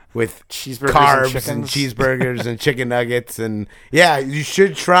Cheeseburgers and carbs chickens. cheeseburgers and chicken nuggets, and yeah, you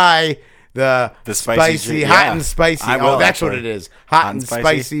should try the spicy hot yeah. and spicy. I will, that's what actually. it is. Hot and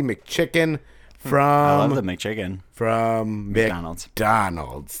spicy McChicken I love the from McChicken. McDonald's.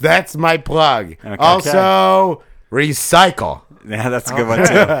 McDonald's. That's my plug. Okay. Also, recycle. Yeah, that's a good one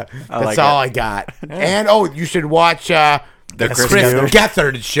too. I That's like all it. I got. And you should watch the Chris Chris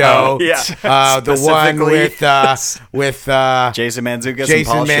Gethard show. Oh, yeah. The one Specifically, with Jason Mantzoukas Jason and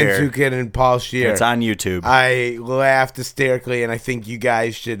Paul Scheer. Mantzoukas and Paul Scheer. It's on YouTube. I laughed hysterically, and I think you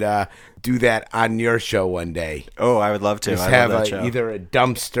guys should do that on your show one day. Oh, I would love to. Just I have love that show. either a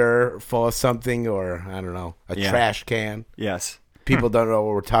dumpster full of something or, I don't know, a Yeah. trash can. Yes. People don't know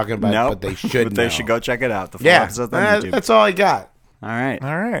what we're talking about, No, but they should But they know. should go check it out. The full Yeah, episode's on YouTube. that's all I got. All right.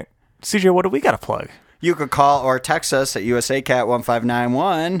 All right. CJ, what do we got to plug? You could call or text us at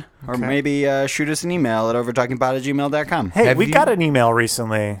USACat1591 or Okay. maybe shoot us an email at overtalkingpod@gmail.com. Hey, Have we you- got an email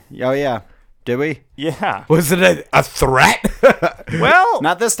recently. Oh, yeah. Did we? Yeah. Was it a threat? Well,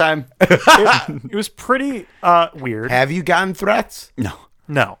 Not this time. it was pretty weird. Have you gotten threats? No.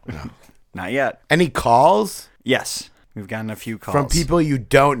 No. Not yet. Any calls Yes. We've gotten a few calls. from people you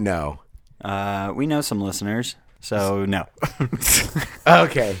don't know? We know some listeners, so no.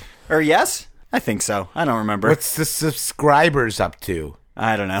 Okay. Or yes? I think so. I don't remember. What's the subscribers up to?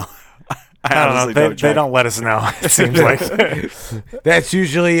 I don't know. I don't know. honestly They check. don't let us know, it seems like. That's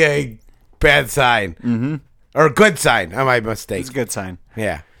usually a bad sign. Mm-hmm. Or a good sign. Am I mistaken? It's a good sign.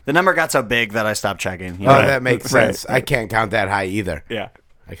 Yeah. The number got so big that I stopped checking. you Oh, know? that makes Right. sense. I can't count that high either. Yeah.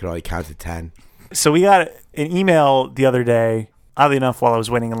 I can only count to 10. So we got an email the other day. Oddly enough, while I was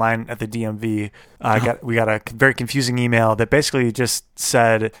waiting in line at the DMV, we got a very confusing email that basically just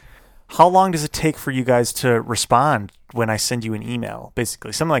said, "How long does it take for you guys to respond when I send you an email?"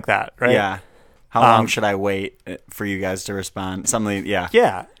 Basically, something like that, right? Yeah. How long should I wait for you guys to respond? Something, yeah.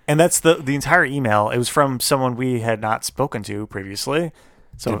 Yeah, and that's the entire email. It was from someone we had not spoken to previously.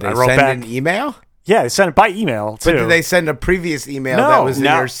 So Did they I wrote send back. an email? Yeah, they sent it by email too. But did they send a previous email No. that was in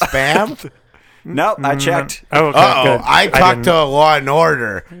No. your spam? Nope, I checked. Oh, okay, Uh-oh. good. I talked didn't- to Law and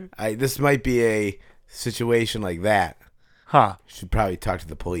Order. This might be a situation like that. Huh. Should probably talk to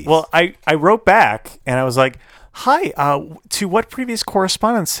the police. Well, I wrote back and I was like, "Hi, to what previous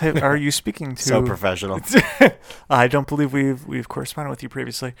correspondence are you speaking to?" So professional. I don't believe we've corresponded with you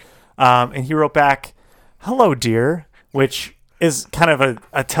previously. And he wrote back, "Hello, dear," which is kind of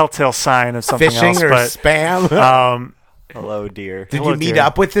a telltale sign of something phishing else. or But spam? Hello, dear. Did hello, you meet dear.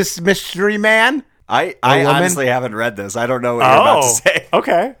 up with this mystery man? I woman? honestly haven't read this. I don't know what you're about to say.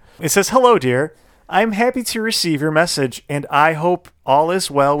 Okay. It says, "Hello, dear. I'm happy to receive your message, and I hope all is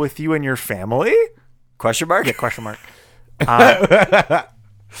well with you and your family." Question mark? Yeah, question mark.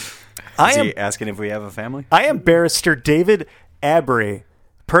 Is he asking if we have a family? I am Barrister David Abry,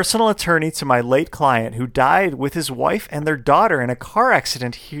 personal attorney to my late client who died with his wife and their daughter in a car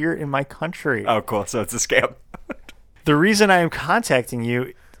accident here in my country. Oh, cool. So it's a scam. The reason I am contacting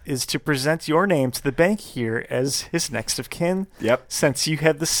you is to present your name to the bank here as his next of kin. Yep. Since you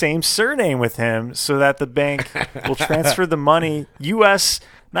have the same surname with him, so that the bank will transfer the money, U.S.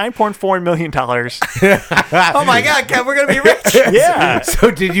 $9.4 million. Oh my God, Kev, we're gonna be rich. Yeah.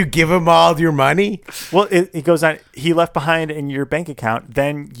 So did you give him all your money? Well, it goes on. He left behind in your bank account.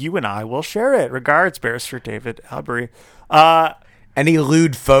 Then you and I will share it. Regards, Barrister David Albury. Any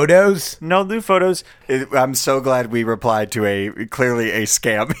lewd photos? No new photos. I'm so glad we replied to clearly a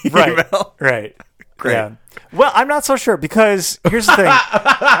scam Right. email. Right. Great. Yeah. Well, I'm not so sure because here's the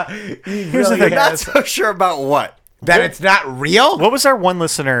thing. Here's the You're thing. not so sure about what? That it's not real? What was our one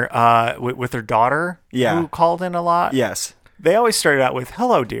listener with their daughter? Yeah. Who called in a lot? Yes. They always started out with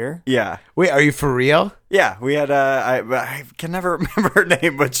 "Hello, dear." Yeah. Wait, are you for real? Yeah, we had I can never remember her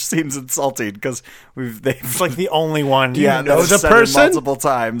name, which seems insulting because they've It's like the only one. yeah, know they've the said it person? multiple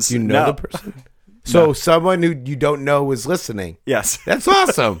times. You know No. the person? So someone who you don't know was listening. Yes. That's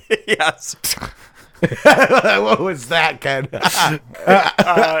awesome. Yes. What was that, Ken?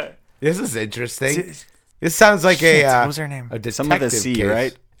 This is interesting. This sounds like Shit, a what was her name? a detective Some of the C, case.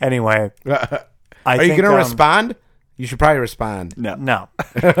 right? Anyway, Are you going to respond? You should probably respond. No. No,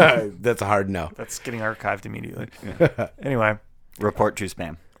 That's a hard no. that's getting archived immediately. Anyway, Report to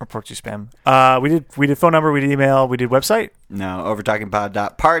spam. report to spam. We did phone number, we did email, we did website, No.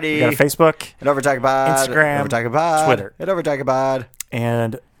 Overtalkingpod.party. we got a Facebook, At Overtalkingpod. Instagram, Overtalkingpod. Twitter. At Overtalkingpod.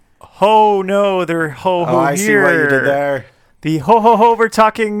 and no, they're ho Oh, I see here. what you did there. The ho we're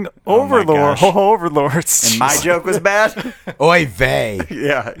talking overlord, gosh. ho overlords. And my joke was bad? Oy vey.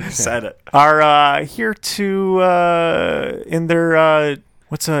 Yeah, you said it. are here to in their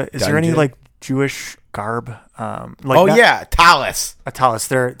is there any Dungeon? like Jewish garb? Like Oh, not- yeah. Talus. a talus.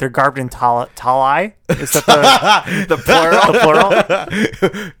 They're garbed in talai. Is that the The plural.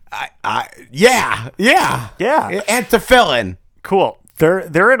 plural? Yeah. Yeah. And tefillin. Cool.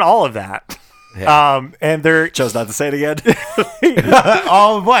 They're in all of that. And they're Chose not to say it again.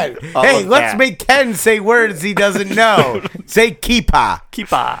 All of what? Hey, of let's that. make Ken say words he doesn't know. Say kippah.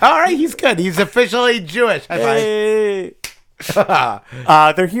 kippah. All right, he's good. He's officially Jewish. High five. Hey.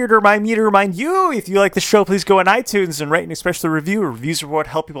 They're here to remind me to remind you, if you like the show, please go on iTunes and rate and especially review. Reviews are what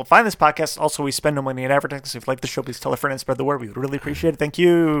help people find this podcast. Also, we spend no money in advertising. So if you like the show, please tell a friend and spread the word. We would really appreciate it. Thank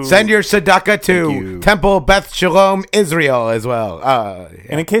you. Send your tzedakah to you. Temple Beth Shalom Israel as well.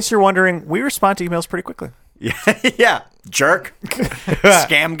 And in case you're wondering, we respond to emails pretty quickly. Yeah. Jerk.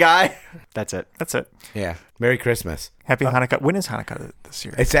 Scam guy. That's it. That's it. Yeah. Merry Christmas. Happy Hanukkah. When is Hanukkah this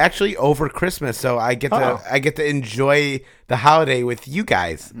year? It's actually over Christmas, so I get to enjoy the holiday with you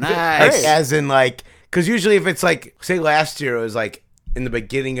guys. Nice. Like, as in, like, because usually if it's like, say last year it was like in the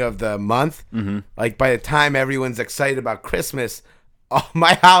beginning of the month, like by the time everyone's excited about Christmas, oh,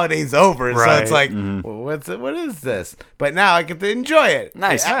 my holiday's over. So Right. it's like, well, what is this? But now I get to enjoy it.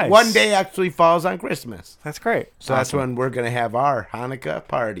 Nice. Nice. One day actually falls on Christmas. That's great. So that's when we're going to have our Hanukkah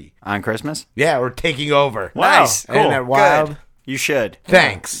party. On Christmas? Yeah, we're taking over. Nice. Isn't that wild? Good. You should.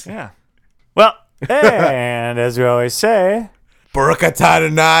 Thanks. Yeah. Well, and as we always say, Baruch atah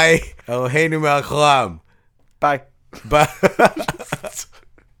Adonai Eloheinu melech haolam. Bye. But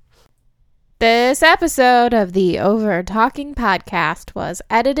This episode of the Over Talking Podcast was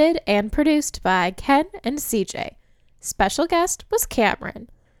edited and produced by Ken and CJ. Special guest was Cameron.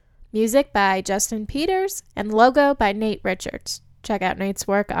 Music by Justin Peters and logo by Nate Richards. Check out Nate's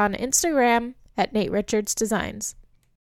work on Instagram at Nate Richards Designs.